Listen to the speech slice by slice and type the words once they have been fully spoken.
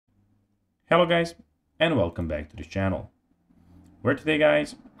Hello guys, and welcome back to this channel, where today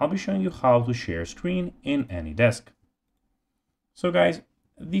guys, I'll be showing you how to share screen in AnyDesk. So guys,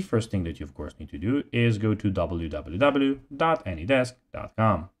 the first thing that you of course need to do is go to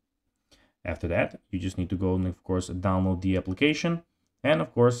www.anydesk.com. After that, you just need to go and of course download the application. And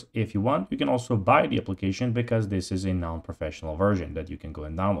of course, if you want, you can also buy the application because this is a non-professional version that you can go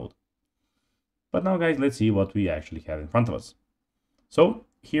and download. But now guys, let's see what we actually have in front of us. So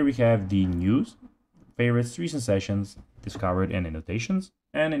here we have the news, favorites, recent sessions, discovered, and annotations.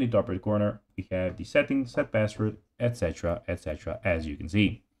 And in the top right corner, we have the settings, set password, etc., etc., as you can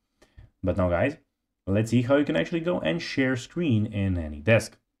see. But now guys, let's see how you can actually go and share screen in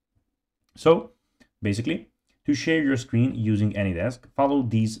AnyDesk. So basically, to share your screen using AnyDesk, follow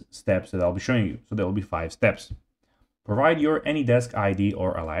these steps that I'll be showing you. So there will be 5 steps. Provide your AnyDesk ID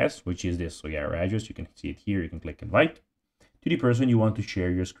or alias, which is this, so yeah, your address, you can see it here, you can click invite, to the person you want to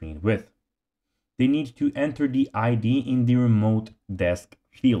share your screen with. They need to enter the ID in the remote desk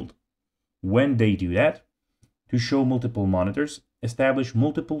field. When they do that, to show multiple monitors, establish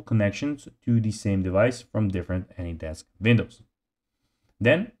multiple connections to the same device from different AnyDesk windows.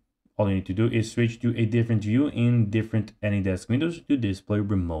 Then, all you need to do is switch to a different view in different AnyDesk windows to display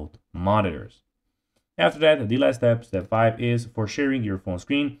remote monitors. After that, the last step, step 5, is for sharing your phone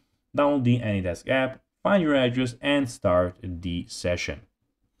screen, download the AnyDesk app, find your address, and start the session.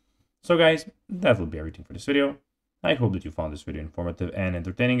 So guys, that will be everything for this video. I hope that you found this video informative and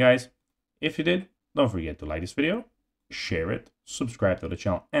entertaining, guys. If you did, don't forget to like this video, share it, subscribe to the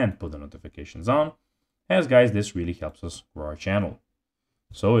channel, and put the notifications on, as guys, this really helps us grow our channel.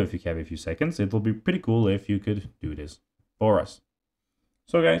 So if you have a few seconds, it will be pretty cool if you could do this for us.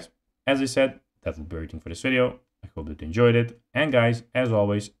 So guys, as I said, that will be everything for this video. I hope that you enjoyed it. And guys, as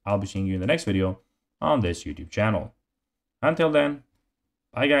always, I'll be seeing you in the next video on this YouTube channel. Until then,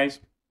 bye guys.